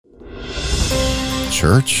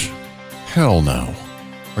Church? Hell no.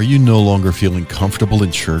 Are you no longer feeling comfortable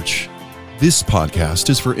in church? This podcast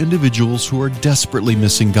is for individuals who are desperately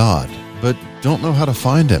missing God, but don't know how to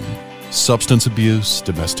find Him. Substance abuse,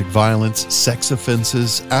 domestic violence, sex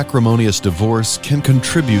offenses, acrimonious divorce can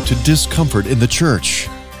contribute to discomfort in the church.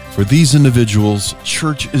 For these individuals,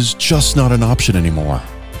 church is just not an option anymore.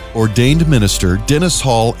 Ordained minister Dennis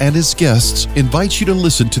Hall and his guests invite you to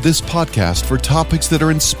listen to this podcast for topics that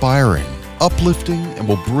are inspiring, uplifting, and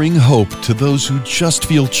will bring hope to those who just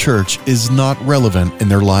feel church is not relevant in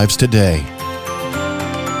their lives today.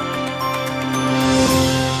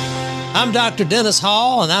 I'm Dr. Dennis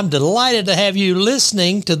Hall, and I'm delighted to have you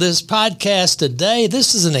listening to this podcast today.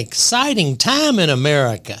 This is an exciting time in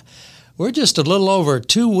America. We're just a little over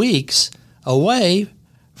 2 weeks away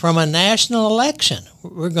from a national election.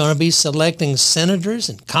 We're going to be selecting senators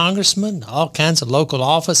and congressmen, all kinds of local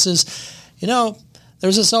offices. You know,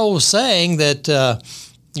 there's this old saying that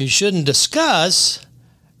you shouldn't discuss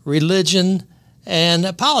religion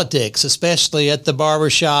and politics, especially at the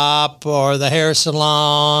barbershop or the hair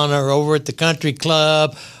salon or over at the country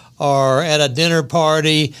club or at a dinner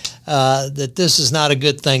party, that this is not a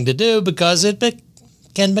good thing to do because it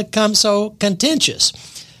can become so contentious.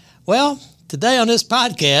 Well, today on this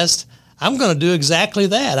podcast, I'm going to do exactly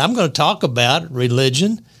that. I'm going to talk about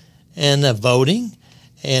religion and voting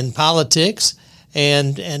and politics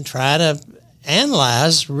and try to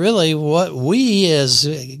analyze really what we as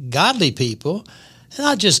godly people,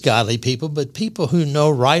 not just godly people, but people who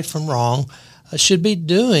know right from wrong, should be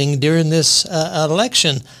doing during this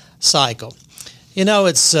election cycle. You know,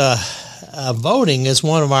 it's voting is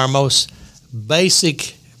one of our most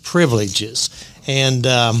basic privileges and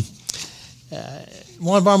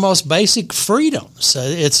one of our most basic freedoms.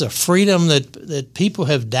 It's a freedom that people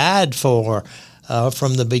have died for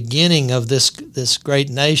from the beginning of this great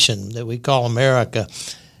nation that we call America.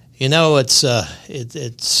 You know, it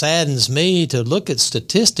saddens me to look at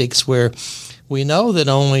statistics where we know that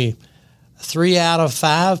only 3 out of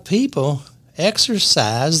 5 people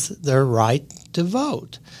exercise their right to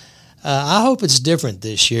vote. I hope it's different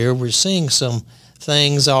this year. We're seeing some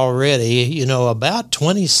things already. You know, about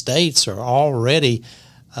 20 states are already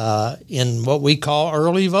in what we call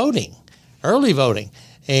early voting,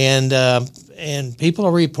 and people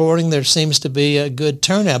are reporting there seems to be a good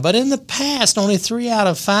turnout. But in the past, only 3 out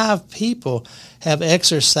of 5 people have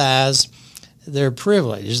exercised their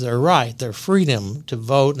privilege, their right, their freedom to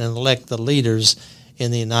vote and elect the leaders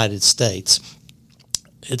in the United States.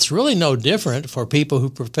 It's really no different for people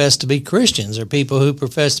who profess to be Christians or people who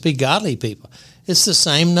profess to be godly people. It's the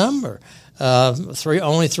same number.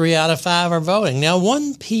 Only 3 out of 5 are voting. Now,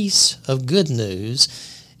 one piece of good news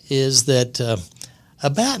is that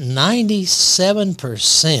about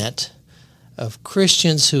 97% of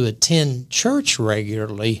Christians who attend church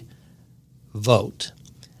regularly vote.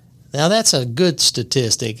 Now, that's a good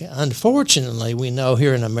statistic. Unfortunately, we know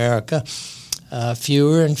here in America,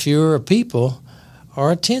 fewer and fewer people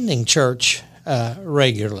are attending church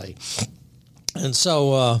regularly. And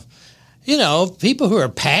so, you know, people who are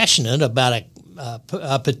passionate about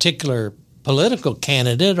a particular political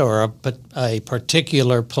candidate or a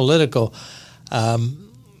particular political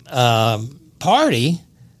party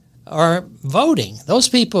are voting. Those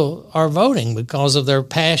people are voting because of their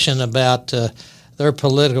passion about their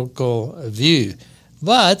political view.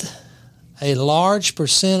 But a large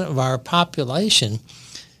percent of our population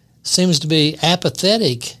seems to be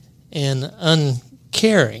apathetic and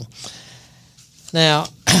uncaring. Now,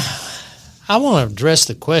 I want to address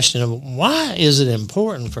the question of why is it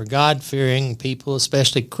important for God-fearing people,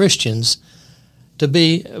 especially Christians, to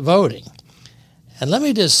be voting? And let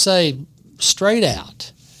me just say straight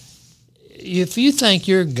out, if you think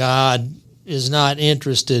your God is not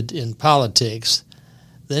interested in politics,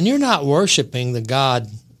 then you're not worshiping the God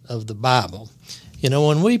of the Bible. You know,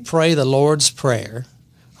 when we pray the Lord's Prayer,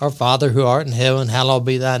 Our Father who art in heaven, hallowed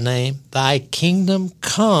be thy name. Thy kingdom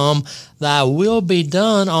come, thy will be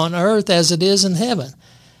done on earth as it is in heaven.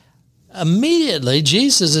 Immediately,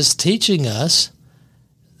 Jesus is teaching us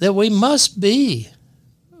that we must be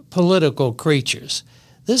political creatures.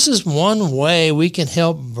 This is one way we can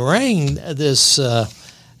help bring this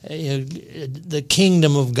the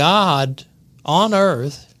kingdom of God on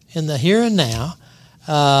earth in the here and now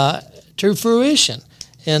to fruition,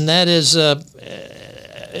 and that is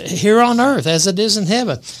here on earth as it is in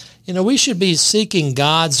heaven. You know, we should be seeking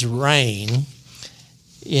God's reign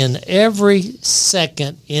in every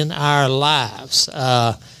second in our lives.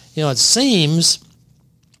 It seems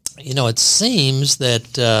that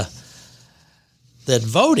that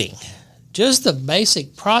voting, just the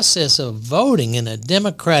basic process of voting in a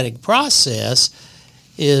democratic process,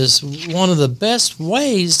 is one of the best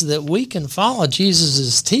ways that we can follow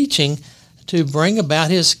Jesus' teaching to bring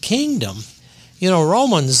about his kingdom.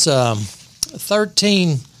 Romans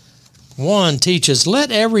 13:1 teaches,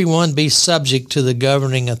 "Let everyone be subject to the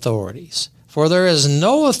governing authorities, for there is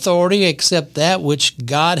no authority except that which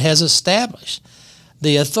God has established."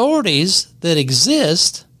 The authorities that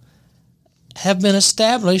exist have been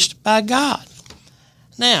established by God.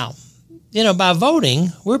 Now, by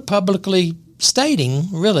voting, we're publicly stating,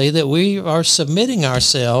 really, that we are submitting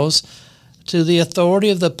ourselves to the authority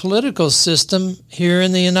of the political system here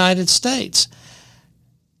in the United States.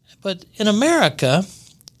 But in America,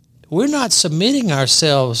 we're not submitting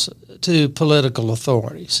ourselves to political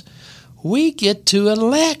authorities. We get to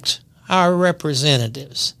elect our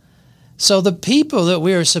representatives. So the people that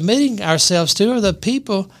we are submitting ourselves to are the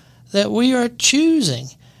people that we are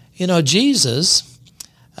choosing. Jesus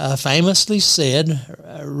famously said,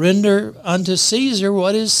 "Render unto Caesar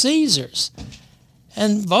what is Caesar's."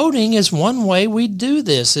 And voting is one way we do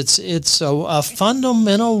this. It's a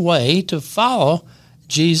fundamental way to follow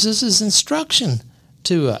Jesus' instruction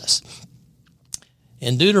to us.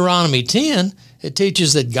 In Deuteronomy 10, it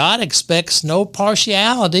teaches that God expects no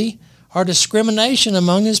partiality or discrimination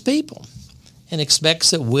among his people, and expects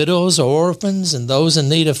that widows, orphans, and those in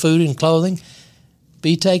need of food and clothing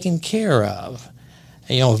be taken care of.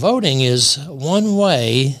 Voting is one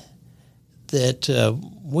way that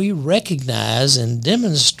we recognize and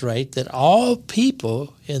demonstrate that all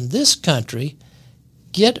people in this country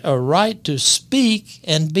get a right to speak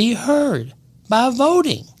and be heard by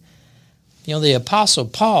voting. The Apostle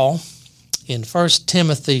Paul in 1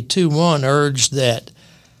 Timothy 2:1 urged that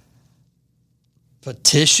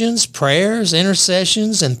petitions, prayers,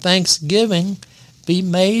 intercessions, and thanksgiving be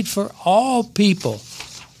made for all people,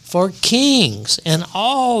 for kings and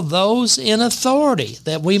all those in authority,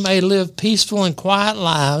 that we may live peaceful and quiet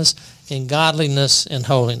lives in godliness and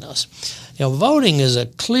holiness. Voting is a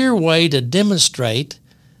clear way to demonstrate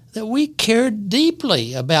that we care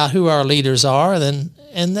deeply about who our leaders are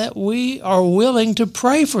and that we are willing to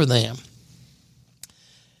pray for them.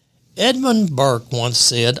 Edmund Burke once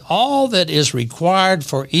said, "All that is required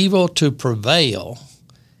for evil to prevail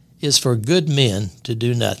is for good men to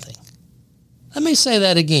do nothing." Let me say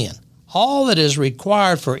that again. All that is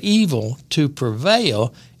required for evil to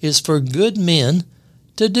prevail is for good men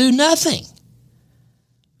to do nothing.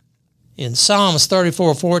 In Psalms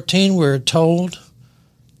 34:14, we're told,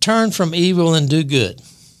 "Turn from evil and do good.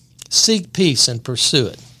 Seek peace and pursue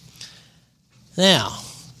it." Now,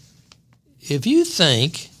 if you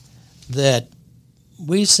think that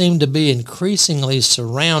we seem to be increasingly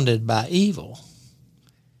surrounded by evil,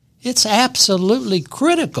 it's absolutely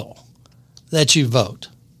critical that you vote.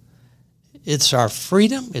 It's our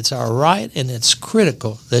freedom, it's our right, and it's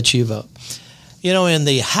critical that you vote. In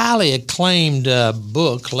the highly acclaimed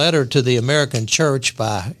book, Letter to the American Church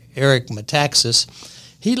by Eric Metaxas,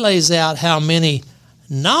 he lays out how many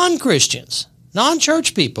non-Christians,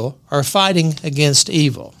 non-church people are fighting against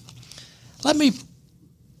evil. Let me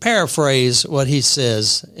paraphrase what he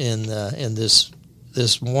says in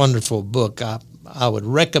this wonderful book. I would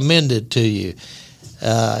recommend it to you.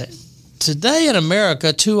 Today in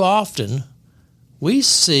America, too often, we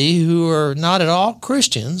see who are not at all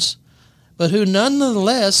Christians, but who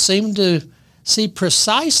nonetheless seem to see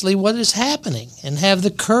precisely what is happening and have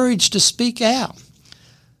the courage to speak out.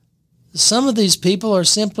 Some of these people are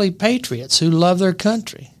simply patriots who love their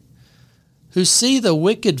country, who see the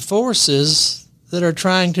wicked forces that are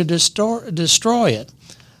trying to destroy it.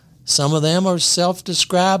 Some of them are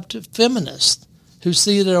self-described feminists who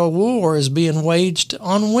see that a war is being waged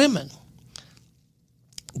on women.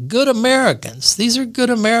 Good Americans, these are good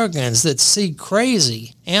Americans that see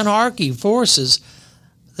crazy anarchy forces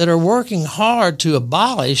that are working hard to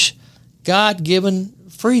abolish God-given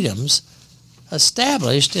freedoms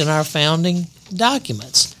established in our founding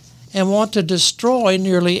documents and want to destroy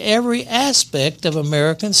nearly every aspect of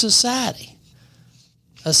American society,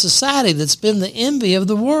 a society that's been the envy of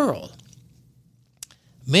the world.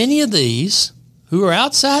 Many of these, who are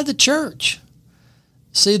outside the church,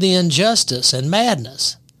 see the injustice and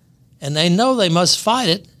madness, and they know they must fight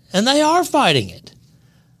it, and they are fighting it.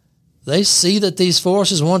 They see that these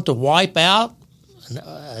forces want to wipe out,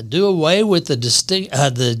 do away with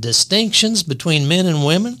the distinctions between men and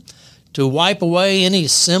women, to wipe away any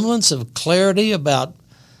semblance of clarity about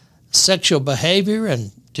sexual behavior,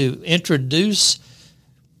 and to introduce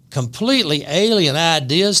completely alien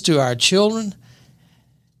ideas to our children.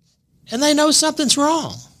 And they know something's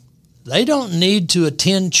wrong. They don't need to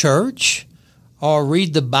attend church or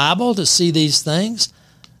read the Bible to see these things.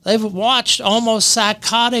 They've watched almost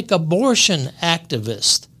psychotic abortion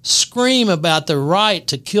activists scream about the right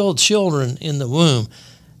to kill children in the womb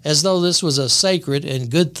as though this was a sacred and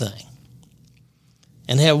good thing,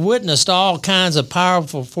 and have witnessed all kinds of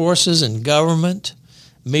powerful forces in government,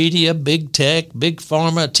 media, big tech, big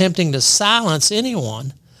pharma attempting to silence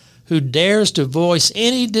anyone who dares to voice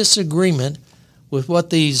any disagreement with what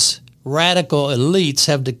these radical elites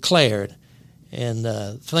have declared, and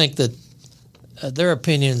think that their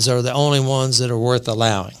opinions are the only ones that are worth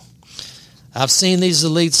allowing. I've seen these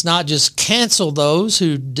elites not just cancel those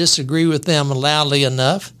who disagree with them loudly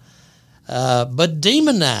enough, but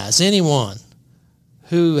demonize anyone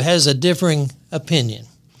who has a differing opinion.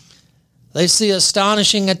 They see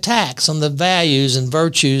astonishing attacks on the values and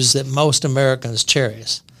virtues that most Americans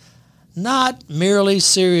cherish. Not merely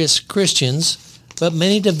serious Christians, but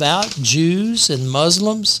many devout Jews and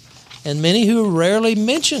Muslims, and many who rarely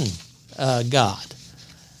mention God.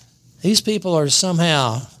 These people are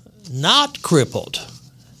somehow not crippled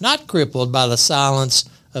by the silence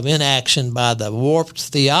of inaction by the warped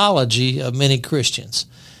theology of many Christians.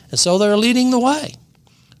 And so they're leading the way,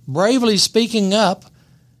 bravely speaking up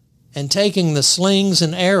and taking the slings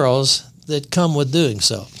and arrows that come with doing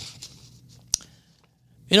so.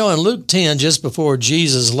 You know, in Luke 10, just before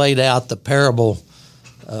Jesus laid out the parable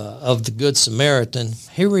of the Good Samaritan,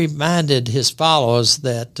 he reminded his followers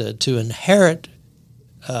that to inherit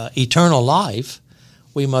eternal life,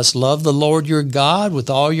 we must love the Lord your God with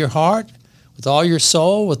all your heart, with all your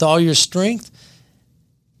soul, with all your strength,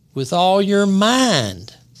 with all your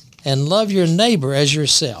mind, and love your neighbor as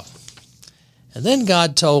yourself. And then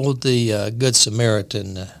God told the Good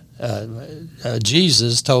Samaritan,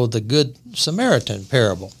 Jesus told the Good Samaritan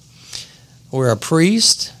parable, where a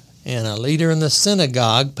priest and a leader in the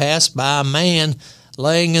synagogue passed by a man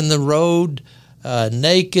laying in the road,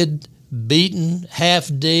 naked, beaten,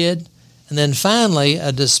 half dead, and then finally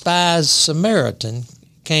a despised Samaritan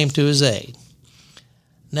came to his aid.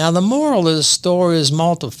 Now the moral of the story is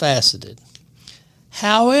multifaceted.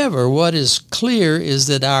 However, what is clear is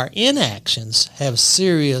that our inactions have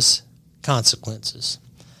serious consequences.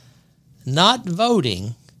 Not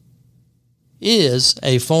voting is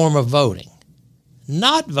a form of voting.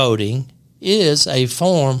 Not voting is a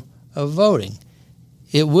form of voting.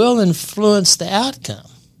 It will influence the outcome.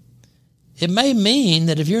 It may mean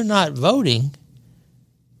that if you're not voting,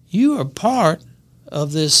 you are part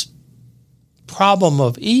of this problem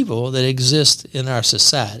of evil that exists in our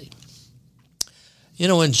society. You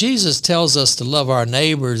know, when Jesus tells us to love our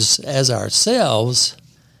neighbors as ourselves,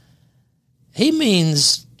 he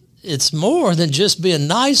means it's more than just being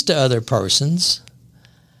nice to other persons.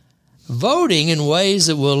 Voting in ways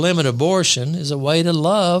that will limit abortion is a way to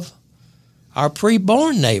love our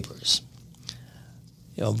preborn neighbors.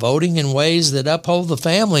 You know, voting in ways that uphold the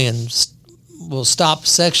family and will stop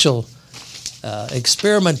sexual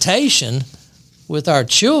experimentation with our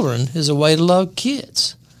children is a way to love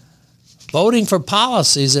kids. Voting for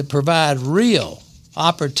policies that provide real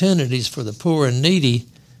opportunities for the poor and needy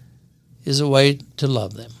is a way to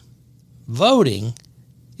love them. Voting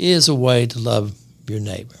is a way to love your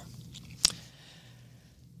neighbor.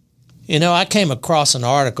 You know, I came across an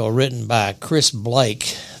article written by Chris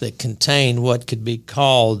Blake that contained what could be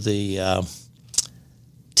called the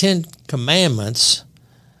 10 Commandments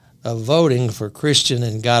of voting for Christian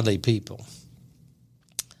and godly people.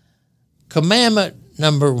 Commandment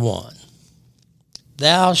number 1,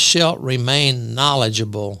 thou shalt remain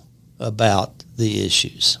knowledgeable about the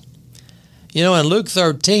issues. You know, in Luke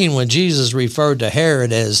 13, when Jesus referred to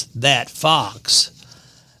Herod as that fox,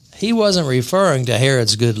 he wasn't referring to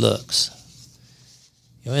Herod's good looks.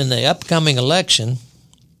 You know, in the upcoming election,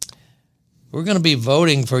 we're going to be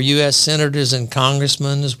voting for U.S. senators and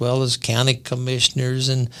congressmen, as well as county commissioners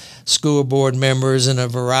and school board members in a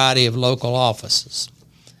variety of local offices.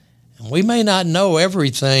 And we may not know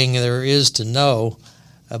everything there is to know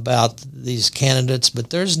about these candidates, but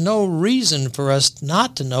there's no reason for us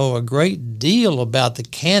not to know a great deal about the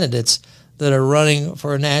candidates that are running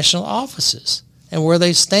for national offices and where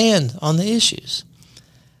they stand on the issues.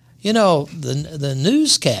 You know, the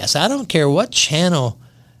newscasts, I don't care what channel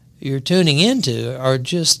you're tuning into, are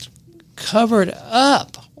just covered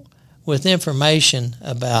up with information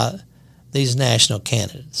about these national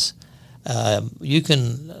candidates. You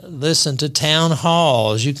can listen to town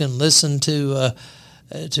halls, you can listen to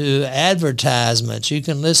advertisements, you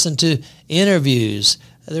can listen to interviews.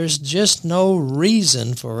 There's just no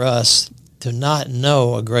reason for us to not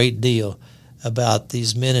know a great deal about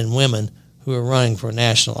these men and women who are running for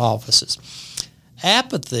national offices.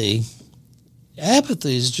 Apathy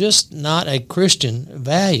is just not a Christian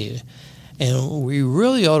value. And we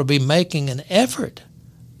really ought to be making an effort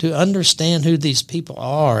to understand who these people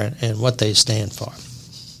are and what they stand for.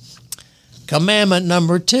 Commandment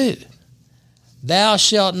number 2, thou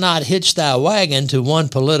shalt not hitch thy wagon to one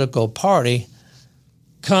political party,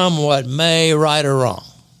 come what may, right or wrong.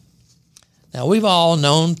 Now, we've all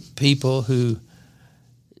known people who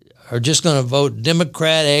are just going to vote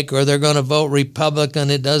Democratic or they're going to vote Republican.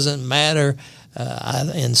 It doesn't matter.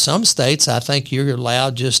 In some states, I think you're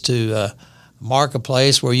allowed just to mark a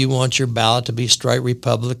place where you want your ballot to be straight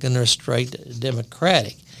Republican or straight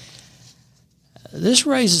Democratic. This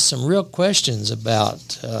raises some real questions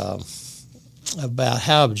about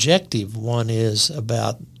how objective one is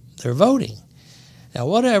about their voting. Now,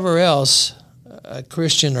 whatever else a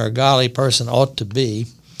Christian or a godly person ought to be,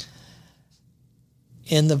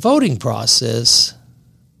 in the voting process,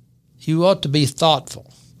 you ought to be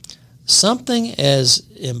thoughtful. Something as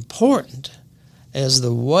important as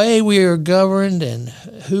the way we are governed and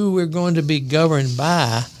who we're going to be governed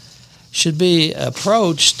by should be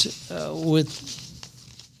approached with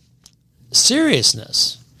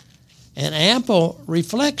seriousness and ample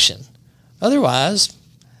reflection. Otherwise,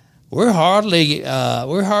 we're hardly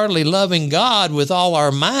loving God with all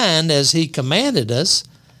our mind as He commanded us.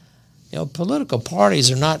 Political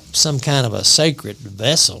parties are not some kind of a sacred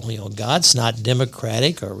vessel. God's not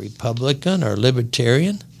Democratic or Republican or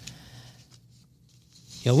Libertarian.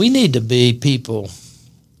 We need to be people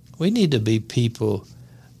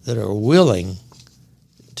that are willing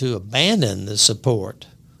to abandon the support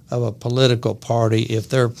of a political party if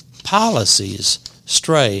their policies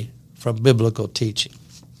stray from biblical teaching.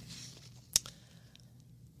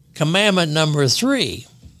 Commandment number 3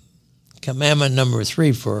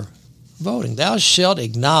 for voting. Thou shalt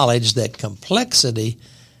acknowledge that complexity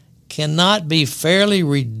cannot be fairly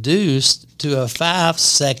reduced to a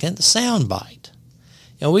 5-second soundbite.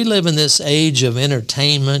 We live in this age of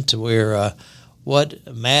entertainment where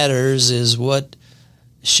what matters is what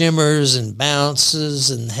shimmers and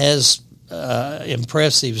bounces and has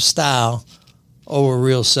impressive style over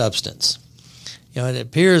real substance. It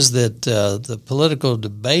appears that the political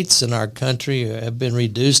debates in our country have been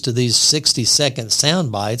reduced to these 60-second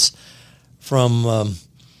sound bites from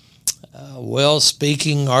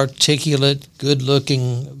well-speaking, articulate,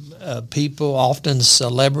 good-looking people, often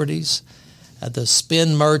celebrities. The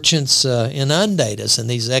spin merchants inundate us in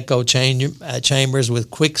these echo chambers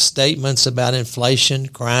with quick statements about inflation,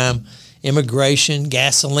 crime, immigration,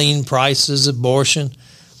 gasoline prices, abortion,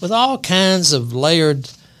 with all kinds of layered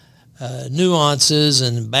nuances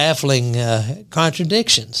and baffling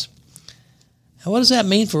contradictions. And what does that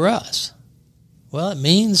mean for us? Well, it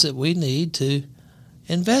means that we need to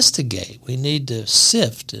investigate. We need to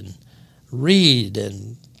sift and read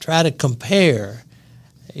and try to compare.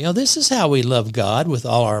 This is how we love God with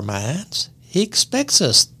all our minds. He expects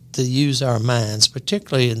us to use our minds,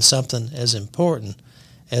 particularly in something as important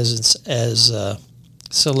as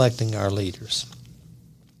selecting our leaders.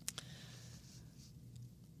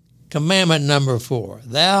 Commandment number 4,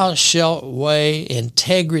 thou shalt weigh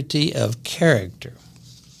integrity of character.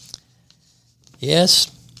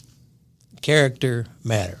 Yes, character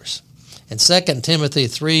matters. In 2 Timothy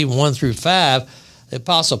 3, 1 through 5, the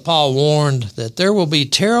Apostle Paul warned that there will be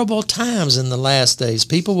terrible times in the last days.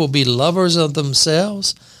 People will be lovers of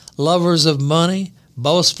themselves, lovers of money,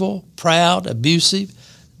 boastful, proud, abusive,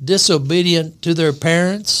 disobedient to their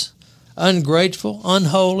parents, ungrateful,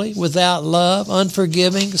 unholy, without love,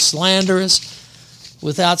 unforgiving, slanderous,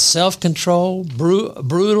 without self-control,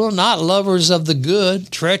 brutal, not lovers of the good,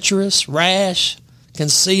 treacherous, rash,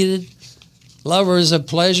 conceited, lovers of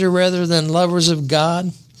pleasure rather than lovers of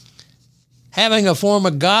God, having a form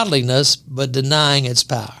of godliness but denying its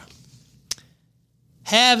power.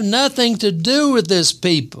 Have nothing to do with this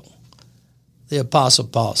people, the Apostle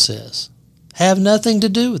Paul says. Have nothing to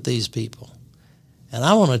do with these people. And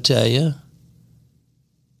I want to tell you,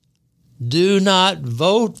 do not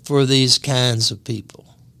vote for these kinds of people.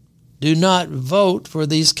 Do not vote for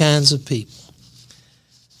these kinds of people.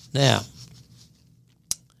 Now,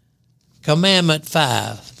 Commandment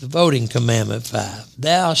 5, the voting Commandment 5,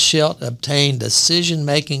 thou shalt obtain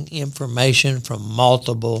decision-making information from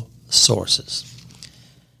multiple sources.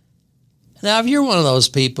 Now, if you're one of those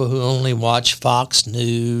people who only watch Fox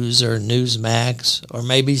News or Newsmax or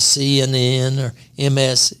maybe CNN or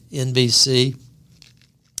MSNBC,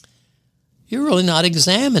 you're really not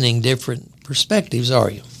examining different perspectives,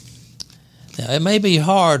 are you? Now, it may be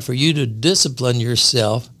hard for you to discipline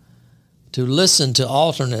yourself to listen to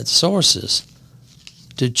alternate sources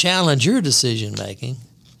to challenge your decision-making,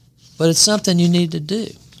 but it's something you need to do.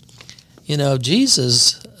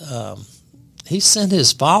 Jesus, He sent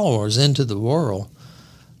his followers into the world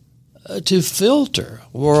to filter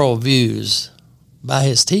worldviews by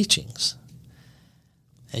his teachings.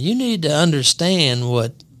 And you need to understand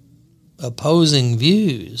what opposing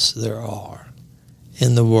views there are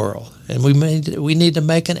in the world. And we need to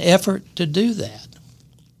make an effort to do that.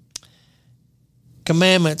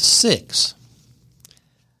 Commandment 6,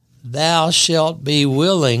 thou shalt be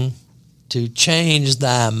willing to change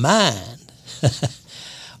thy mind.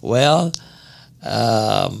 Well,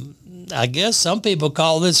 I guess some people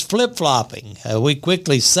call this flip-flopping. We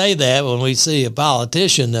quickly say that when we see a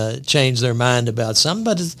politician change their mind about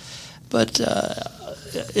something, but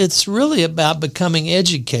it's really about becoming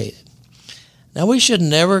educated. Now, we should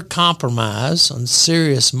never compromise on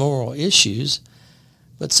serious moral issues,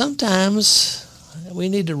 but sometimes we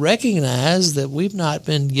need to recognize that we've not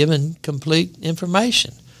been given complete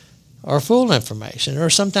information or full information or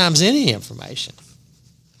sometimes any information.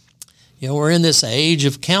 You know, we're in this age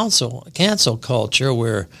of cancel culture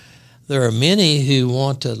where there are many who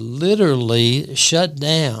want to literally shut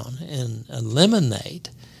down and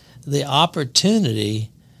eliminate the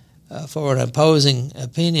opportunity for an opposing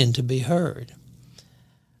opinion to be heard.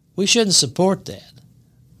 We shouldn't support that.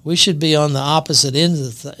 We should be on the opposite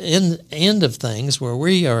end of things where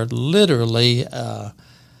we are literally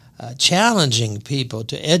challenging people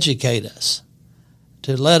to educate us,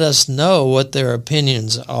 to let us know what their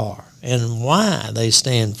opinions are and why they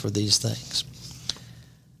stand for these things.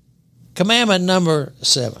 Commandment number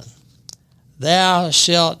 7, thou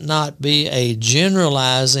shalt not be a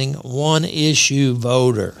generalizing one-issue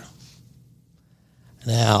voter.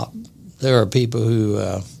 Now, there are people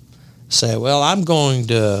who say, well, I'm going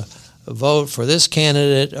to vote for this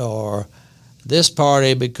candidate or this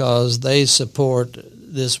party because they support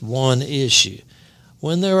this one issue,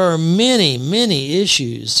 when there are many, many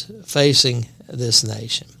issues facing this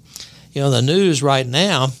nation. You know, the news right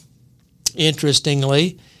now,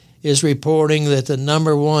 interestingly, is reporting that the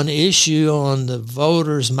number one issue on the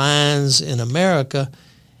voters' minds in America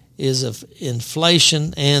is of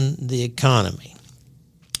inflation and the economy.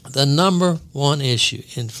 The number one issue,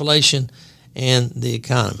 inflation and the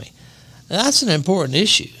economy. That's an important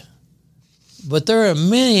issue. But there are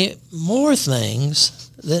many more things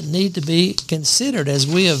that need to be considered as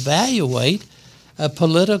we evaluate a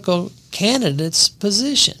political candidate's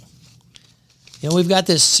position. You know, we've got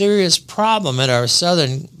this serious problem at our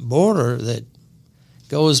southern border that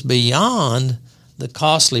goes beyond the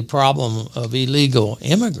costly problem of illegal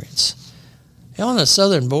immigrants. You know, on the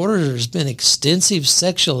southern border, there's been extensive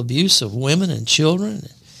sexual abuse of women and children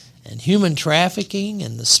and human trafficking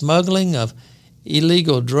and the smuggling of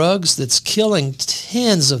illegal drugs that's killing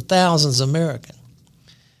tens of thousands of Americans.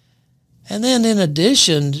 And then in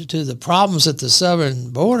addition to the problems at the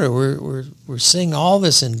southern border, we're seeing all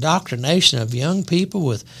this indoctrination of young people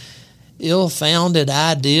with ill-founded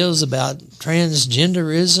ideas about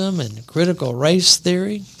transgenderism and critical race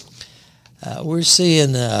theory. We're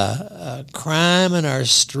seeing crime in our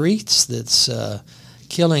streets that's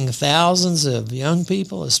killing thousands of young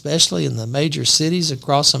people, especially in the major cities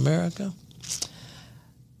across America.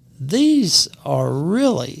 These are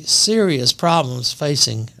really serious problems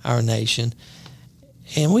facing our nation,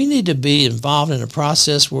 and we need to be involved in a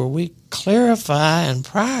process where we clarify and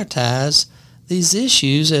prioritize these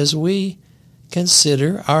issues as we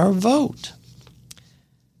consider our vote.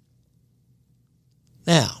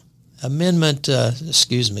 Now,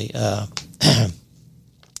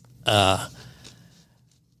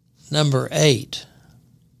 number 8,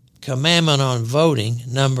 commandment on voting,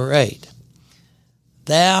 number 8.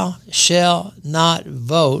 Thou shalt not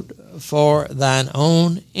vote for thine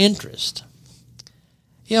own interest.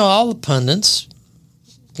 You know, all the pundits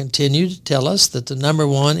continue to tell us that the number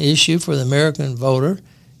one issue for the American voter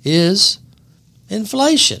is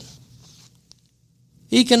inflation,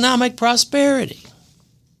 economic prosperity,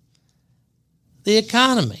 the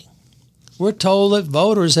economy. We're told that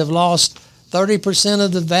voters have lost 30%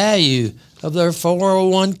 of the value of their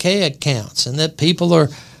 401k accounts and that people are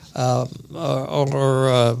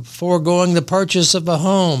foregoing the purchase of a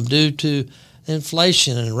home due to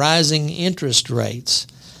inflation and rising interest rates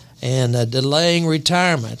and delaying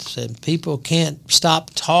retirement. And people can't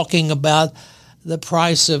stop talking about the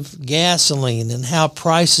price of gasoline and how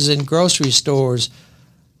prices in grocery stores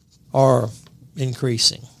are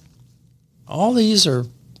increasing. All these are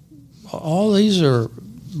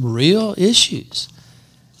real issues.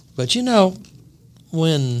 But you know,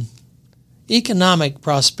 when economic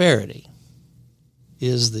prosperity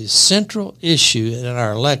is the central issue in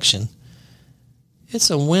our election, it's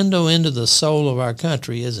a window into the soul of our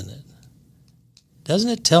country, isn't it? Doesn't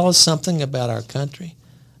it tell us something about our country?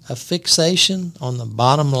 a fixation on the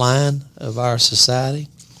bottom line of our society?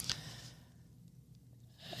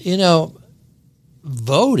 You know,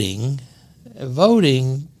 voting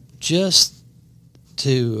just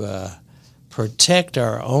to protect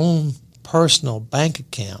our own personal bank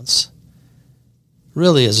accounts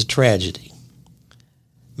really is a tragedy.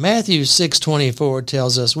 Matthew 6:24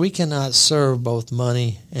 tells us we cannot serve both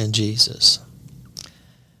money and Jesus.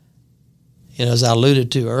 You know, as I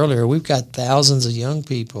alluded to earlier, we've got thousands of young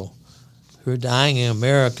people who are dying in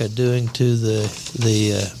America due to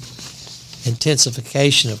the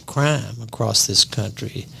intensification of crime across this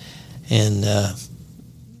country, and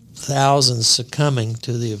thousands succumbing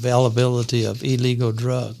to the availability of illegal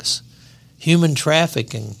drugs. Human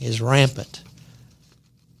trafficking is rampant.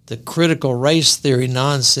 The critical race theory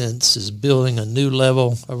nonsense is building a new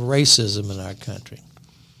level of racism in our country.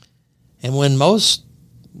 And when most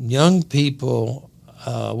young people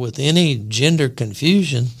with any gender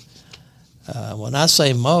confusion, when I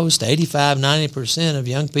say most, 85, 90% of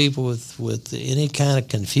young people with any kind of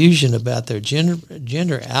confusion about their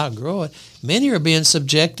gender outgrow it. Many are being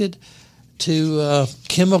subjected to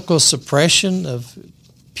chemical suppression of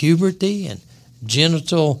puberty and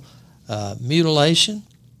genital mutilation.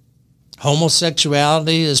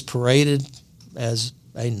 Homosexuality is paraded as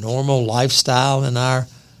a normal lifestyle in our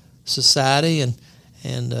society, and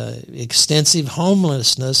extensive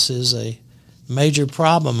homelessness is a major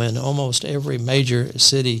problem in almost every major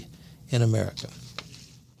city in America.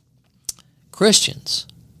 Christians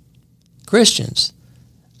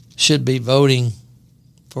should be voting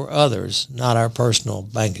for others, not our personal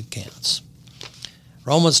bank accounts.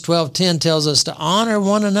 Romans 12:10 tells us to honor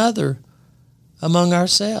one another among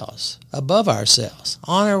ourselves, above ourselves.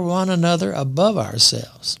 Honor one another above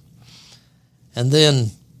ourselves. And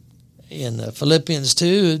then in Philippians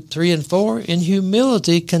 2:3 and 4, in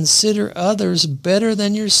humility consider others better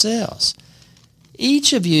than yourselves.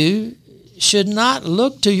 Each of you should not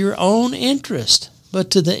look to your own interest, but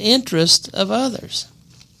to the interest of others.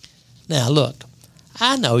 Now look,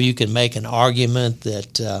 I know you can make an argument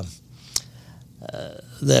that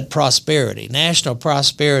prosperity, national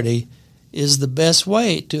prosperity, is the best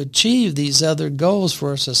way to achieve these other goals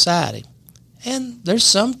for a society. And there's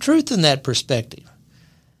some truth in that perspective.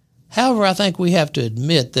 However, I think we have to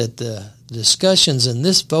admit that the discussions in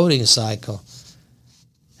this voting cycle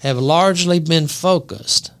have largely been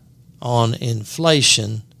focused on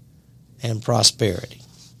inflation and prosperity.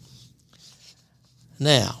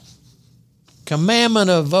 Now, commandment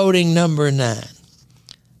of voting number 9.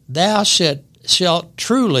 Thou shalt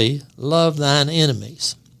truly love thine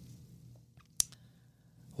enemies.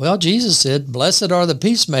 Well, Jesus said, blessed are the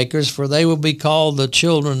peacemakers, for they will be called the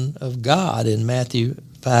children of God in Matthew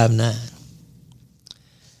 5:9.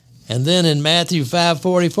 And then in Matthew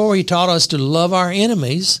 5:44, he taught us to love our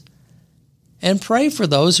enemies and pray for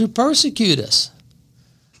those who persecute us.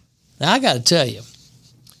 Now, I got to tell you,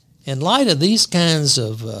 in light of these kinds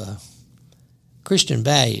of Christian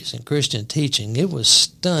values and Christian teaching, it was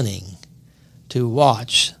stunning to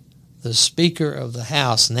watch the Speaker of the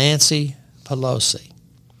House, Nancy Pelosi,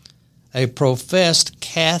 a professed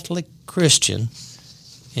Catholic Christian,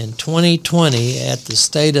 in 2020 at the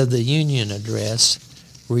State of the Union address,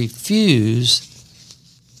 refused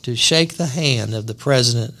to shake the hand of the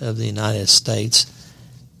President of the United States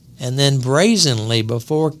and then brazenly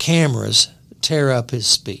before cameras tear up his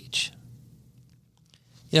speech.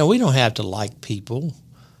 You know, we don't have to like people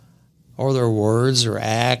or their words or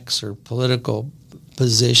acts or political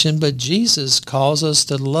position, but Jesus calls us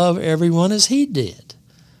to love everyone as he did,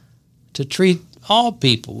 to treat all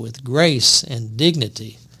people with grace and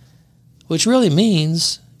dignity, which really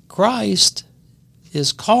means Christ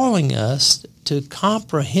is calling us to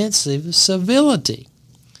comprehensive civility.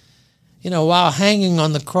 You know, while hanging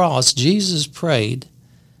on the cross, Jesus prayed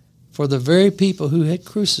for the very people who had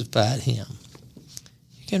crucified him.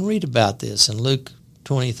 You can read about this in Luke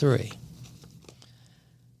 23.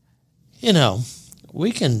 You know,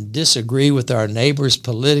 we can disagree with our neighbors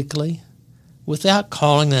politically without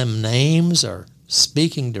calling them names or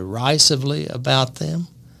speaking derisively about them.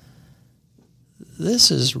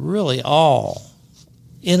 This is really all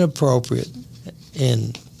inappropriate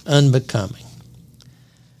and unbecoming.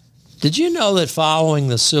 Did you know that following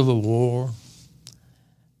the Civil War,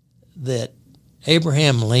 that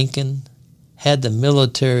Abraham Lincoln had the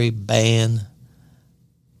military band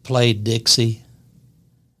play Dixie?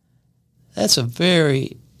 That's a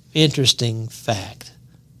very interesting fact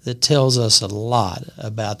that tells us a lot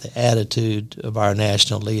about the attitude of our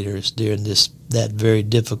national leaders during that very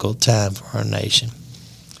difficult time for our nation.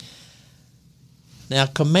 Now,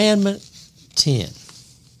 Commandment 10.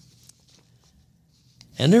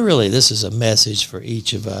 and this is a message for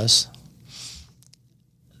each of us.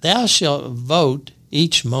 Thou shalt vote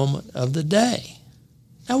each moment of the day.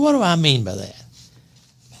 Now, what do I mean by that?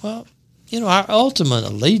 Well, our ultimate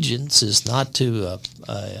allegiance is not to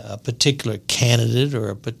a particular candidate or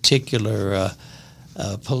a particular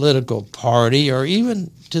political party or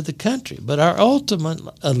even to the country, but our ultimate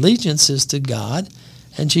allegiance is to God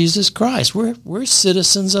and Jesus Christ. We're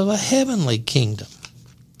citizens of a heavenly kingdom.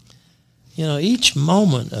 Each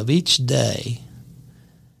moment of each day,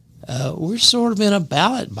 we're sort of in a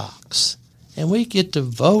ballot box, and we get to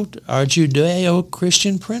vote our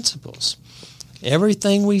Judeo-Christian principles.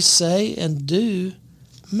 Everything we say and do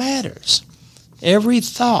matters. Every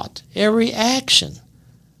thought, every action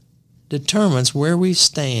determines where we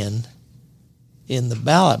stand in the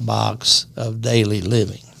ballot box of daily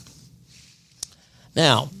living.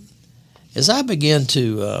 Now, as I begin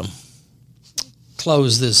to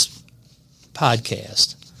close this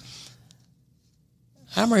podcast,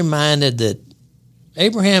 I'm reminded that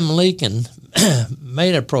Abraham Lincoln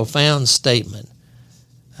made a profound statement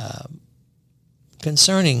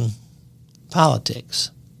concerning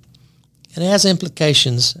politics. It has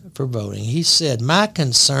implications for voting. He said, "My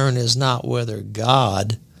concern is not whether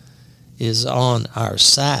God is on our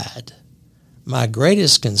side. My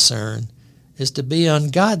greatest concern is to be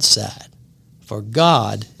on God's side, for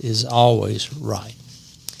God is always right."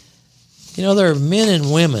 There are men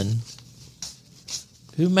and women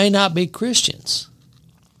who may not be Christians,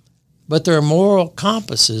 but their moral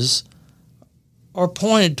compasses are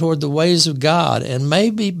pointed toward the ways of God and may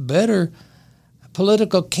be better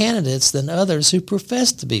political candidates than others who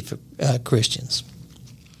profess to be Christians.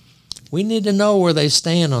 We need to know where they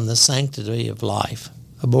stand on the sanctity of life,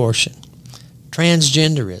 abortion,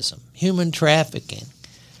 transgenderism, human trafficking,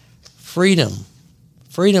 freedom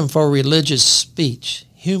for religious speech,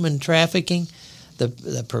 human trafficking,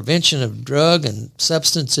 the prevention of drug and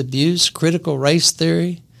substance abuse, critical race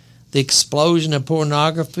theory, the explosion of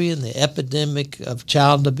pornography, and the epidemic of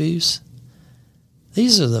child abuse.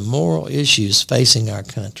 These are the moral issues facing our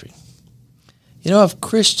country. If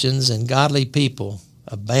Christians and godly people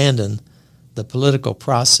abandon the political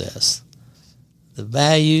process, the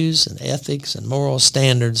values and ethics and moral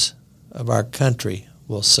standards of our country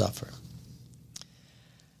will suffer.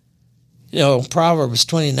 Proverbs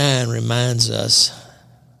 29 reminds us,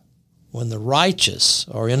 when the righteous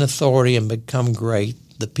are in authority and become great,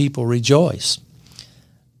 the people rejoice.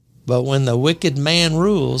 But when the wicked man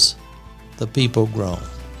rules, the people groan.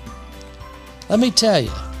 Let me tell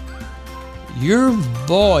you, your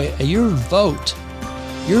vote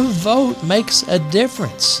makes a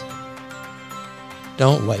difference.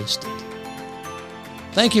 Don't waste it.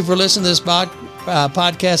 Thank you for listening to this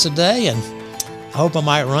podcast today, and I hope I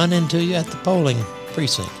might run into you at the polling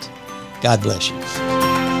precinct. God bless you.